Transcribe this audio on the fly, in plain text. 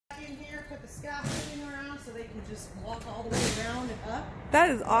scaffolding around so they can just walk all the way around and up. That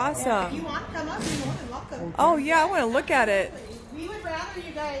is awesome. Yeah, if you want to come up, you're more than welcome. Oh yeah, I want to look at it. We would rather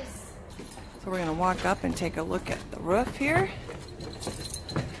you guys. So we're gonna walk up and take a look at the roof here.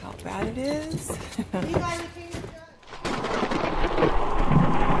 How bad it is.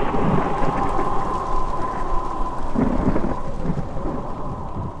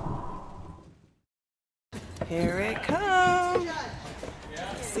 Here it comes.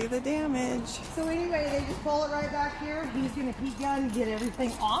 See the damage. So anyway, they just pull it right back here. He's gonna heat gun and get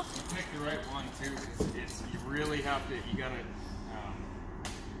everything off. Pick the right one too. It's you really have to. You gotta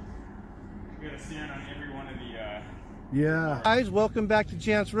stand on every one of the. Yeah. Guys, welcome back to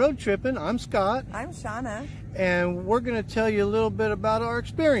Jantz Road Trippin'. I'm Scott. I'm Shaunna. And we're going to tell you a little bit about our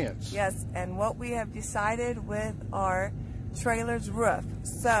experience. Yes, and what we have decided with our trailer's roof.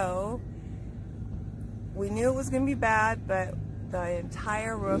 So, we knew it was going to be bad, but the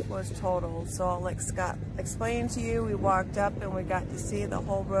entire roof was totaled. So I'll let Scott explain to you. We walked up and we got to see the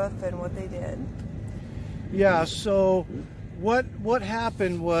whole roof and what they did. Yeah, so what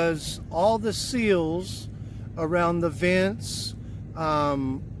happened was all the seals around the vents,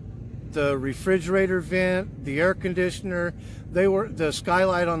 the refrigerator vent, the air conditioner, the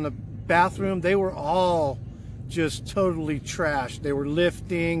skylight on the bathroom, they were all just totally trashed. They were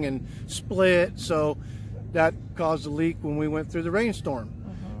lifting and split, so that caused a leak when we went through the rainstorm.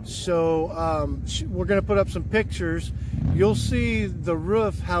 So we're going to put up some pictures. You'll see the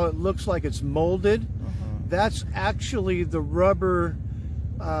roof, how it looks like it's molded. That's actually the rubber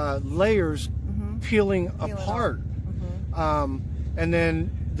layers peeling apart. And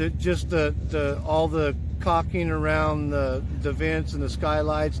then all the caulking around the vents and the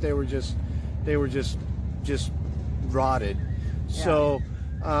skylights, they were just rotted. Yeah. So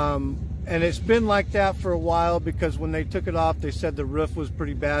and it's been like that for a while, because when they took it off, they said the roof was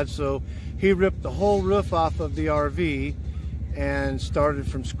pretty bad. So he ripped the whole roof off of the RV and started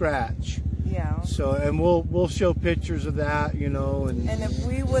from scratch. Yeah. So, and we'll show pictures of that, you know. And if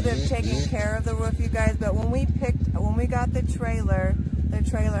we would have taken care of the roof, you guys, but when we got the trailer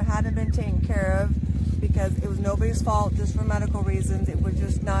hadn't been taken care of because it was nobody's fault, just for medical reasons. It was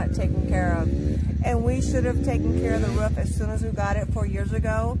just not taken care of. And we should have taken care of the roof as soon as we got it 4 years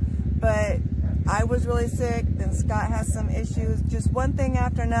ago. But I was really sick, then Scott has some issues, just one thing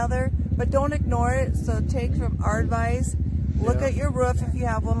after another. But don't ignore it. So take from our advice. Look at your roof if you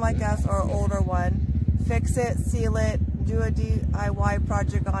have one like us or an older one. Fix it, seal it, do a DIY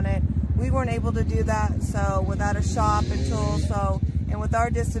project on it. We weren't able to do that, so without a shop and tools, and with our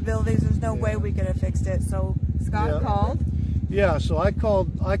disabilities, there's no way we could have fixed it. So Scott called. Yeah, so I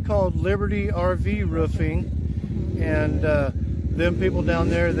called Liberty RV Roofing, and them people down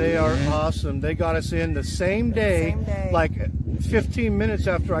there, they are awesome. They got us in the same day. Like 15 minutes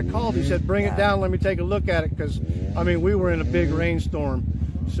after I called, he said, bring it down, let me take a look at it, because I mean, we were in a big rainstorm.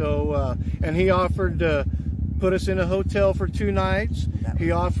 So and he offered to put us in a hotel for 2 nights.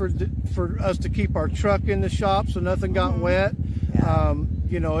 He offered for us to keep our truck in the shop so nothing got wet.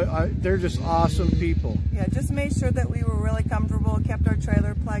 You know, they're just awesome people. Yeah, just made sure that we were really comfortable, kept our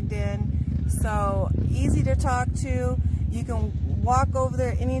trailer plugged in. So easy to talk to. You can walk over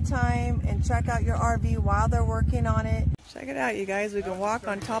there anytime and check out your RV while they're working on it. Check it out, you guys. We can walk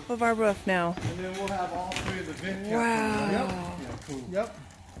on top of our roof now. And then we'll have all 3 of the vent. Wow. Yep. Yeah, cool. Yep.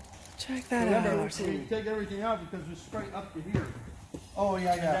 Check that out. So you take everything out because it's straight up to here. Oh,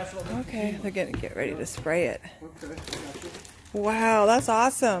 yeah. Okay, they're going to get ready to spray it. Okay. Wow, that's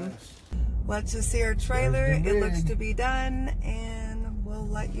awesome. Let's just see our trailer. It looks to be done, and we'll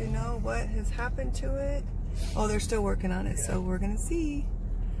let you know what has happened to it. Oh, they're still working on it, so we're going to see.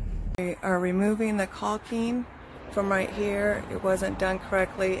 We are removing the caulking from right here. It wasn't done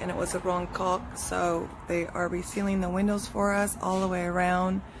correctly, and it was the wrong caulk, so they are resealing the windows for us all the way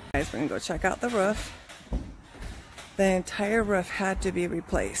around. Guys, we're going to go check out the roof. The entire roof had to be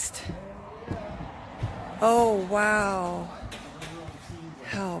replaced. Oh, wow.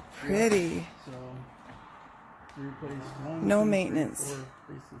 How pretty. No maintenance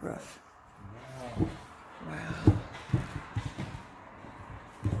roof. Wow.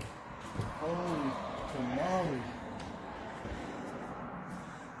 Holy tamale.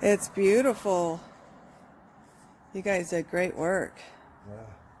 It's beautiful. You guys did great work.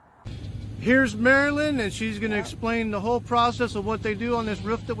 Here's Marilyn, and she's going to explain the whole process of what they do on this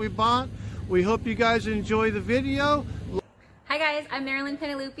roof that we bought. We hope you guys enjoy the video. Hi guys, I'm Marilyn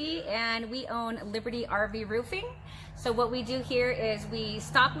Penelope, and we own Liberty RV Roofing. So what we do here is we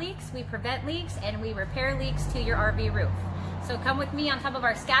stop leaks, we prevent leaks, and we repair leaks to your RV roof. So come with me on top of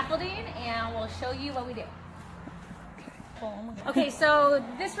our scaffolding and we'll show you what we do. beautiful. Okay, so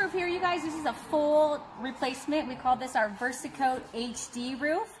this roof here, you guys, this is a full replacement. We call this our VersaCoat HD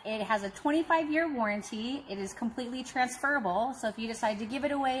roof. It has a 25-year warranty. It is completely transferable. So if you decide to give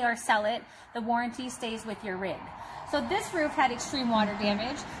it away or sell it, the warranty stays with your rig. So this roof had extreme water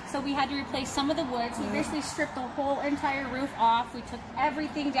damage, so we had to replace some of the wood. So we basically stripped the whole entire roof off. We took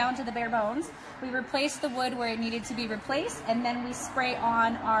everything down to the bare bones. We replaced the wood where it needed to be replaced, and then we spray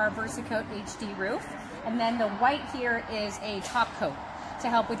on our VersaCoat HD roof. And then the white here is a top coat to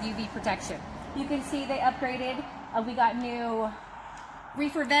help with UV protection. You can see they upgraded. We got new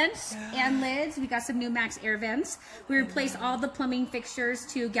reefer vents and lids. We got some new max air vents. We replaced all the plumbing fixtures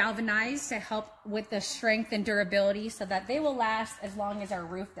to galvanize to help with the strength and durability so that they will last as long as our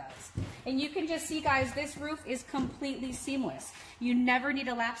roof does. And you can just see, guys, this roof is completely seamless. You never need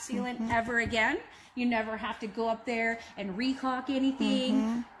a lap sealant ever again. You never have to go up there and recaulk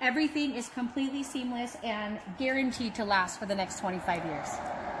anything. Everything is completely seamless and guaranteed to last for the next 25 years.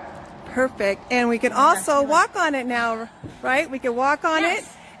 Perfect. And we can also walk on it now, right? We can walk on it.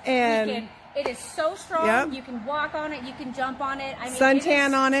 And it is so strong. You can walk on it. You can jump on it. I mean,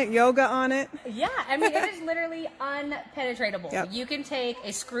 suntan on it, yoga on it. Yeah. I mean, it is literally unpenetratable. You can take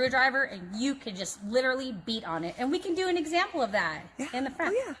a screwdriver and you can just literally beat on it. And we can do an example of that in the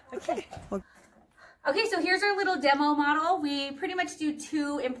front. Okay. Okay, so here's our little demo model. We pretty much do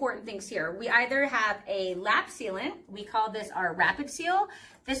two important things here. We either have a lap sealant. We call this our Rapid Seal.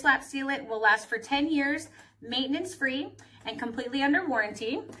 This lap sealant will last for 10 years, maintenance free, and completely under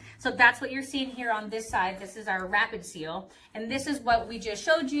warranty. So that's what you're seeing here on this side. This is our Rapid Seal. And this is what we just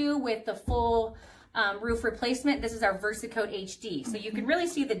showed you with the full roof replacement. This is our VersaCoat HD. So you can really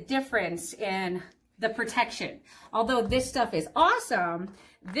see the difference in the protection. Although this stuff is awesome,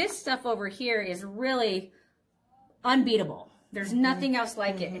 this stuff over here is really unbeatable. There's nothing else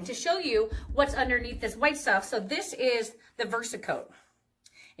like it. And to show you what's underneath this white stuff, so this is the VersaCoat.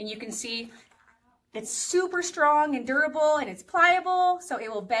 And you can see it's super strong and durable, and it's pliable, so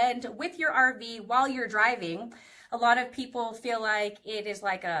it will bend with your RV while you're driving. A lot of people feel like it is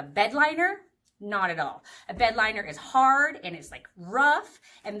like a bed liner. Not at all. A bed liner is hard and it's like rough,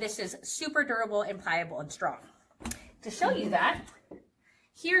 and this is super durable and pliable and strong. To show you that,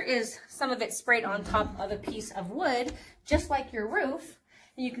 here is some of it sprayed on top of a piece of wood, just like your roof.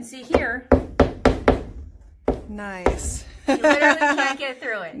 And you can see here. Nice. You literally can't get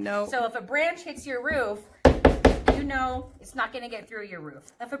through it. No. So if a branch hits your roof, you know it's not going to get through your roof.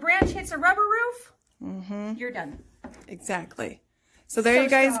 If a branch hits a rubber roof, you're done. Exactly. So there you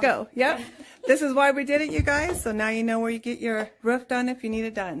guys go. Yep. This is why we did it, you guys. So now you know where you get your roof done if you need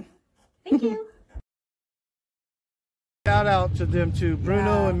it done. Thank you. Shout out to them too,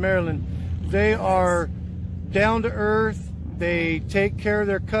 Bruno and Marilyn. They are down to earth. They take care of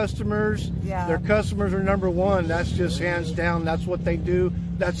their customers. Their customers are number one. That's just hands down. That's what they do.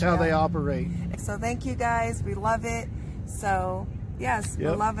 That's how they operate. So thank you guys. We love it. So yes,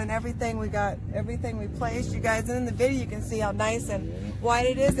 we're loving everything. We got everything we placed, you guys. And in the video, you can see how nice and wide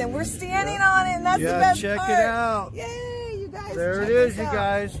it is. And we're standing on it, and that's the best part. Check it out. Yay, you guys. There it is, you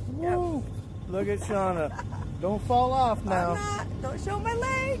guys. Woo. Look at Shaunna. Don't fall off now. I'm not. Don't show my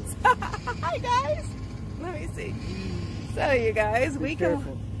legs. Hi, guys. Let me see. So, you guys, we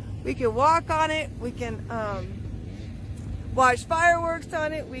can walk on it. We can watch fireworks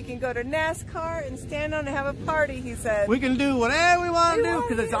on it. We can go to NASCAR and stand on it and have a party, he said. We can do whatever we want to do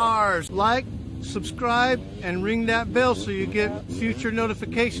because it's ours. Like, subscribe, and ring that bell so you get future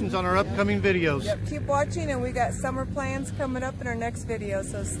notifications on our upcoming videos. Keep watching, and we got summer plans coming up in our next video.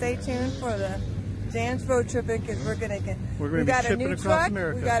 So stay tuned for the Jantz road tripping, because we're gonna we got a new truck,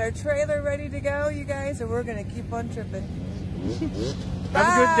 America. We got our trailer ready to go, you guys, and we're gonna keep on tripping. Have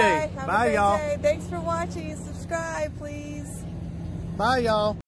a good day. Bye, y'all. Thanks for watching. Subscribe, please. Bye, y'all.